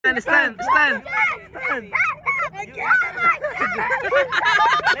stand.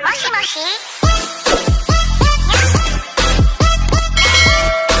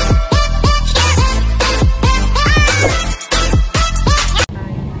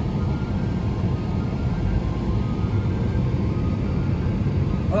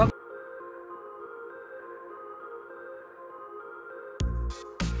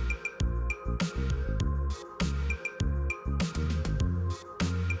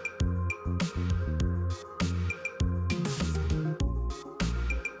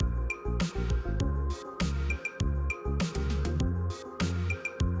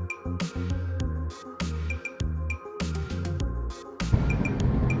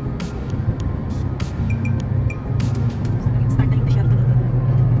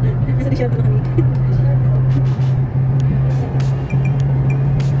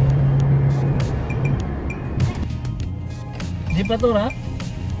 Di patura?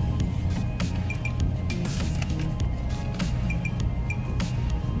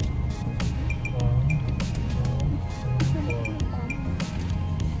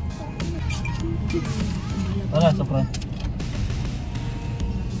 Wala, sobra.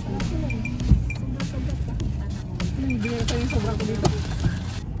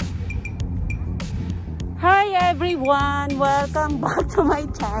 Hi everyone! Welcome back to my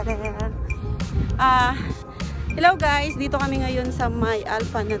channel. Hello guys, dito kami ngayon sa my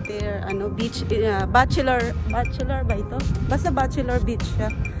Alpha Natir beach, bachelor ba ito? Basta bachelor beach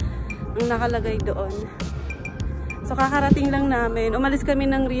siya ang nakalagay doon. So kakarating lang namin. Umalis kami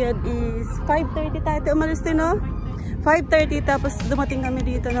ng Riyadh is 5:30 tayo. Umalis din, no? 5:30 tapos dumating kami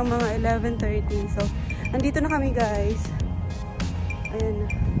dito ng mga 11:30. So andito na kami guys. Ayan na.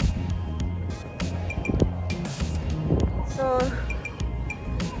 So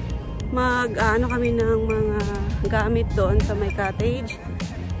mag-ano kami ng mga gamit doon sa may cottage.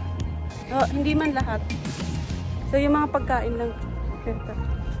 Oh, hindi man lahat. So yung mga pagkain lang.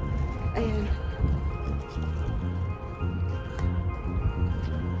 Ayan.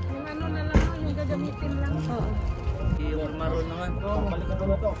 Yung ano na lang, yung gagamitin lang. Oo. Yung maroon naman. Balikan ko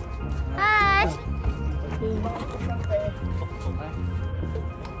na to. Hi!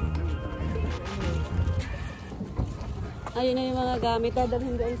 Ayun na yung mga gamit.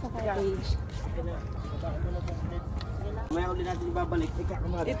 Dadalhin doon sa cottage. May uli natin ibabalik.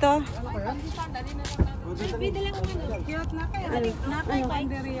 Ito. Bida lang ang ano. Cute na kayo. Nakay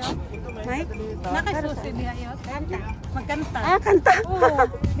panderyo. May? Nakay susi niya yun. Kanta. Magkanta. Ah, kanta. Oo.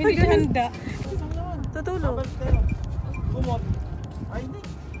 Hindi handa. Tutulog. Kumot. Ay, hindi.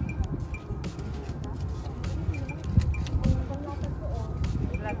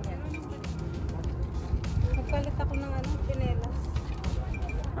 Magpalit ako ng ano, chinelas.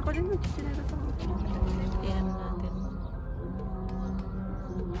 Ako din mag-chinelas ako. Ayan natin.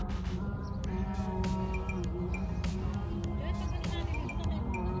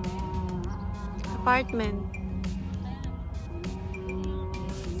 Apartment.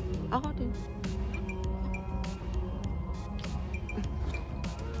 Ako din.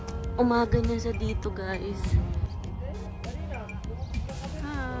 Umaga na sa dito guys.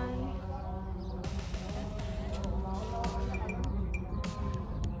 Hi.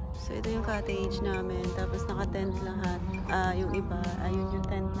 So ito yung cottage namin. Tapos naka-tent lahat. Yung iba, ayun yung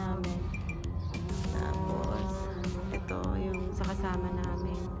tent namin. Tapos ito yung sa kasama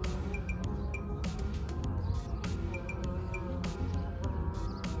namin.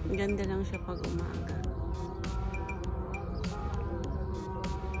 Ganda lang siya pag umaga.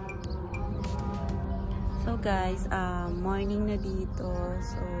 So guys, morning na dito.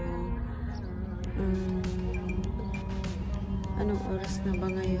 So anong oras na ba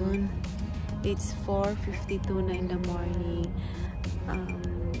ngayon? It's 4:52 na in the morning.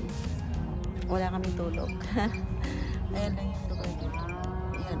 Wala kaming tulog. Ayan lang yung lugar dito.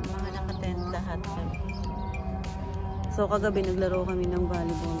 Ayan, mga naka-tent lahat kami. So kagabi naglaro kami ng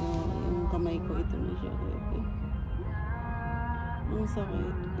volleyball. Yung kamay ko, ito na siya. Ang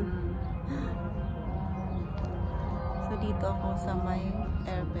sakit. So dito ako sa may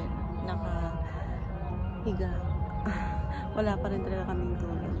airbed. Nakahiga. Wala pa rin talaga kaming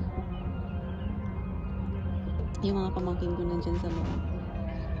tulog. Yung mga pamangkin ko nandyan sa loob.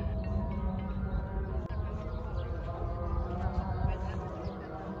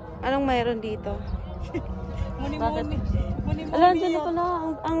 Anong mayroon dito? Muni-muni. Alam, dyan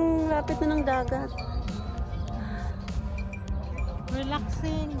pala. Ang lapit na ng dagat.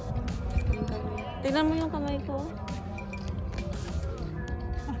 Relaxing. Tingnan mo yung kamay ko.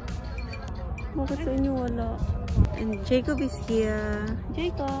 Bakit sa inyo wala? And Jacob is here.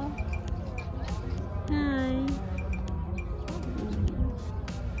 Jacob. Hi.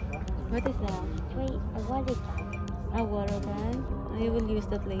 What is that? Wait, a water can. A water can? You will use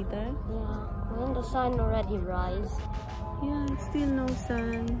that later? Yeah. When the sun already rise. Yeah, it's still no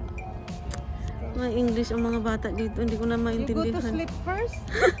sun. Mga English ang mga bata dito. Hindi ko na maintindihan. You go to sleep first?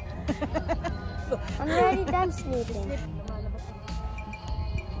 I'm already done sleeping.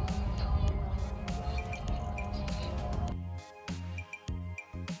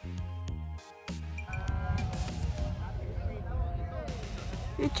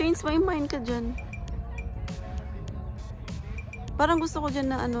 You changed my mind ka dyan. Parang gusto ko dyan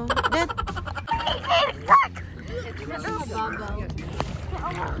na ano. Dead!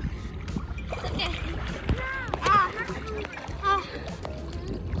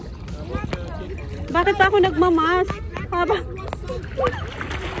 Bakit pa ako nagmamas? Habang...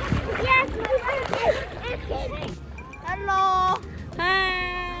 Hello!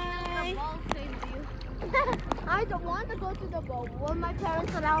 Hi! I don't want to go to the boat. Will my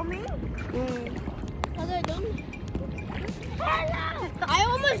parents allow me? Because I don't. Hello! I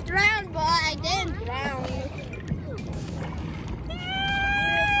almost drowned, but I didn't drown.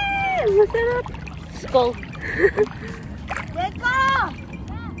 Masarap! Skull! Deko!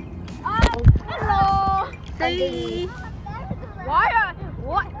 Hello! Hi!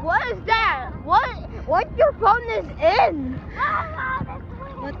 What is that? What your phone is in?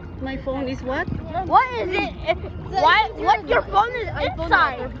 What? My phone is what? What is it? What your phone is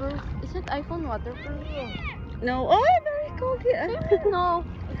inside? Is it iPhone waterproof? No. Oh, very cold here. No.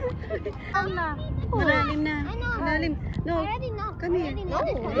 Malalim na. I know. Malalim. No. I already know. Come here. No.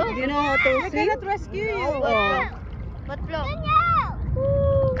 Do you know how to swim? I cannot rescue you. Oh. But look.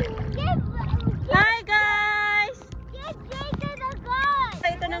 Hi guys!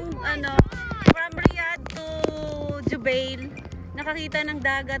 Ito ng ano, from Riyadh to Jubail. Nakakita ng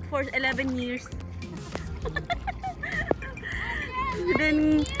dagat for 11 years.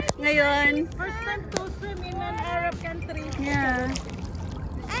 Then ngayon, First time to swim in an Arab country. yeah.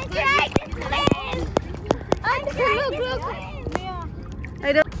 Look.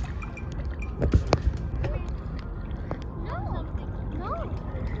 I don't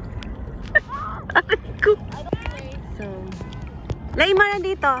So, Laima na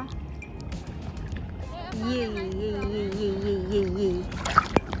dito. Yay.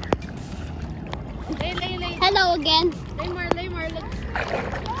 Hello again.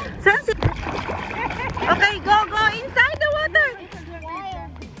 Saan si... Okay, go inside the water.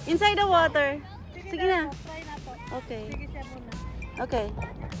 Inside the water. Sige na. Okay. Okay.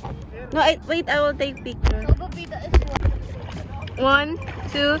 No, wait, I will take picture. 1,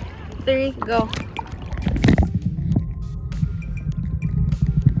 2, 3, go.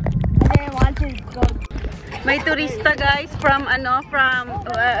 May turista guys from South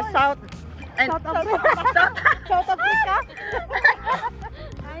Africa.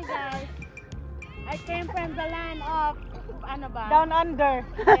 Hi guys. I came from the land of Down Under.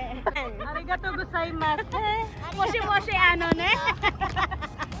 Arigato gozaimasu. Moshi ano ne?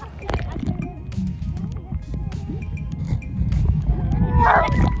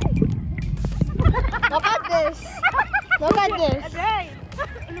 Look at this.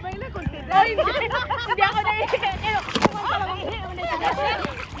 Hindi ako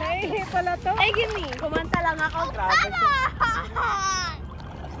naihi pala to. Ay, gini. Kumanta lang ako.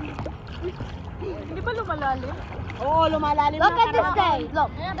 Hindi ba lumalalim? Oo, lumalalim. Look at this guy.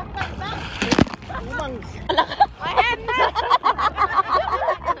 Look. Ayan na.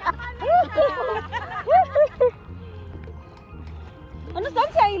 Ano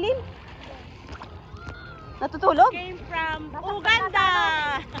saan si Aileen? Natutulog? Came from Uganda.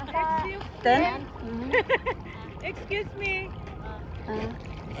 Excuse me.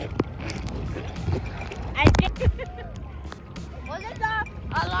 Was it a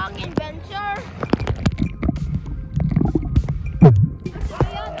long adventure?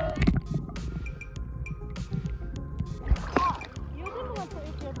 You didn't want to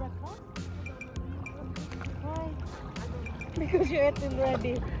eat your breakfast? Why? Because you ate it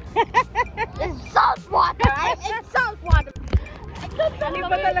already. It's salt water. It's salt water.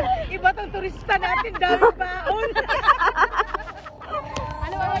 Iba tong turista natin, dami baon.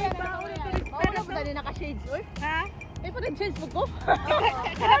 Ano ba yung baon ng turista? Ano ba dali naka-shades, oy? Ha? May pa nag-shades mo ko?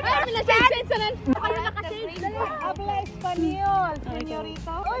 Ano na shades na nan? Ano naka-shades? Habla Espanyol,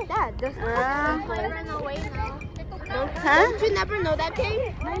 señorito. Dad, there's no way now. Huh? Don't you never know that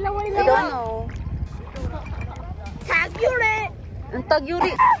thing? I don't know. Tagure! Ang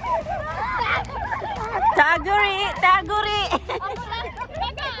tagyuri. Taguri.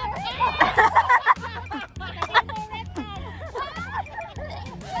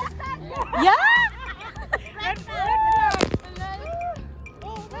 Yeah?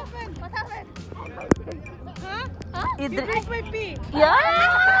 You drink my pee.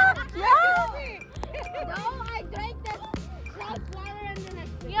 Yeah! Yeah! No, I drank that salt water and then I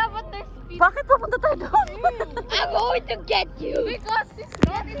spit. Yeah, but there's spit. Bakit pupunta tayo doon? I'm going to get you. Because it's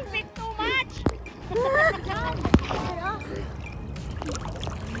not spit too much.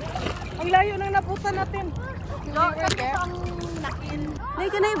 Ang layo nang naputan natin. No, kasi ang nakin. Hey,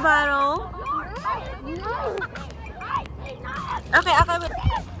 can I borrow? No. Okay, okay.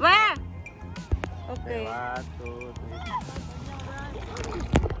 Where? Okay. 1, 2,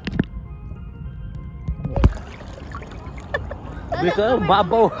 3. Bisa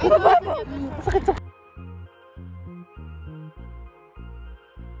babaw. Sakit sa...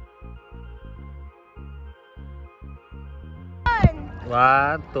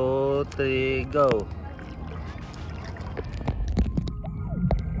 One, 2, 3, go.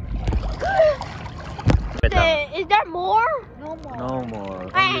 Wait lang. Is there more? No more. No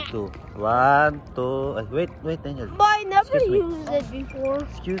more. Only 2. 1, 2. Wait, Daniel. But I never Excuse me. used it before.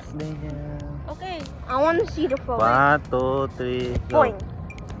 Excuse Daniel. Okay. I want to see the phone. 1, 2, 3, go. Point.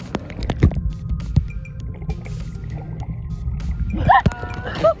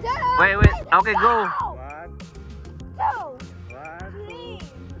 Wait. Okay, go. 1, 2,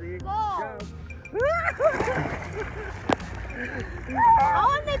 3, go. I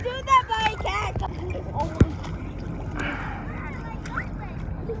want to do that, but I can't.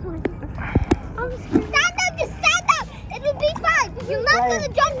 Stand up, just stand up. It will be fine. You're not going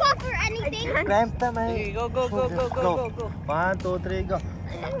to jump off or anything. Climb naman. Sige, go. 1, 2, 3, go.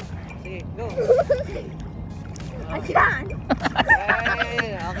 Sige, go. I can't.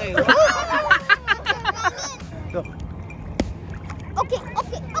 Okay. Go. Okay. Go.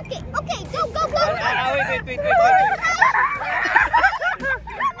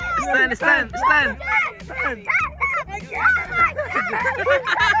 Wait. Stand.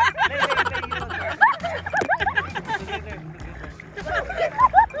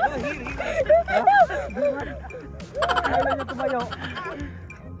 Kailan niya tumayo?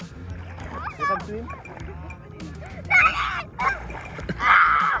 Pag-swim?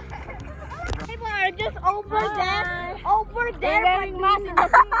 People are just over there. They're wearing masks in the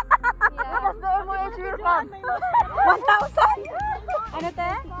sea. What does the MOH will come? 1,000? Ano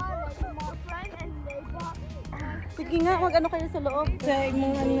te? Sige nga, mag-ano kayo sa loob. Sa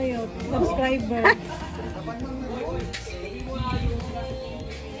mong ano yun, subscriber.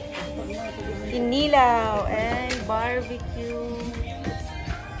 Inilaw and barbecue.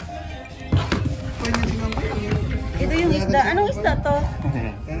 Ito yung isda. Anong isda to?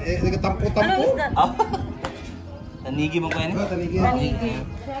 Tampo-tampo. Anong isda? Tanigi mo kayo? Tanigi.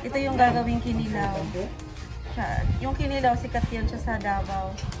 Ito yung gagawing kinilaw. Yung kinilaw, sikat yan siya sa Davao,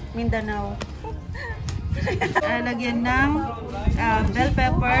 Mindanao. Lagyan ng bell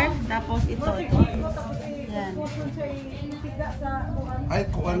pepper, tapos ito. Yan. Ay,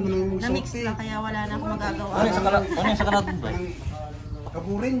 kuhaan mo lang yung Na-mix sote. na, kaya wala na akong magagawa. Ano yung sa kanatong ba?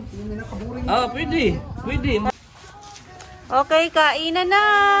 Kaburing. Yung may nakaburing. Pwede. Okay, kainan na!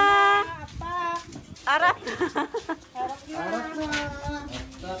 Arat!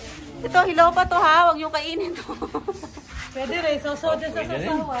 Ito, hilaw pa to ha. Huwag yung kainin to. Pwede rin, sasaw din sa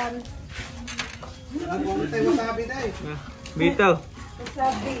sasawan. Ano tayo masabi na eh. Bitaw.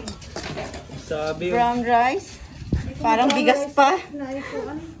 Brown rice. Parang bigas pa.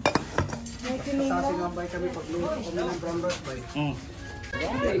 Sasingambay kami pagluto kami ng brown rice ba eh.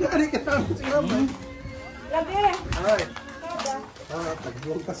 Ano ka namin singambay? Ay.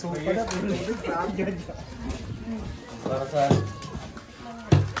 Tagbuang kasupa na. Para sa...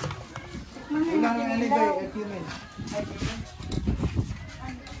 Unang anibay, cumin.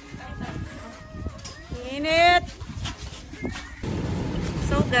 Init!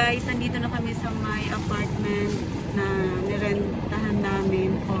 So guys, nandito na kami sa my apartment na nirentahan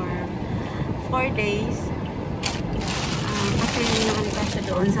namin for 4 days. Kasi nakalipas siya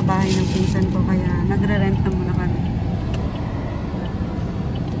doon sa bahay ng pinsan ko, kaya nagre-rent na muna kami.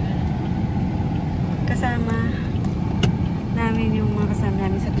 Kasama namin yung mga kasama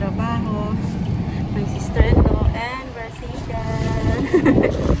namin sa trabaho, my sister-in-law and Brazilian.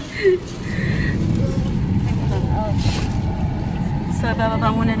 So, bababa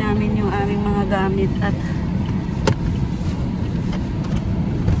muna namin yung aming mga gamit at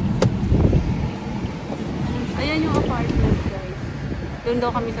ayan yung apartment, guys. Doon daw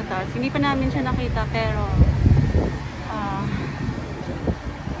kami sa taas. Hindi pa namin siya nakita, pero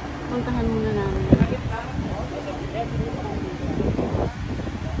puntahan muna namin.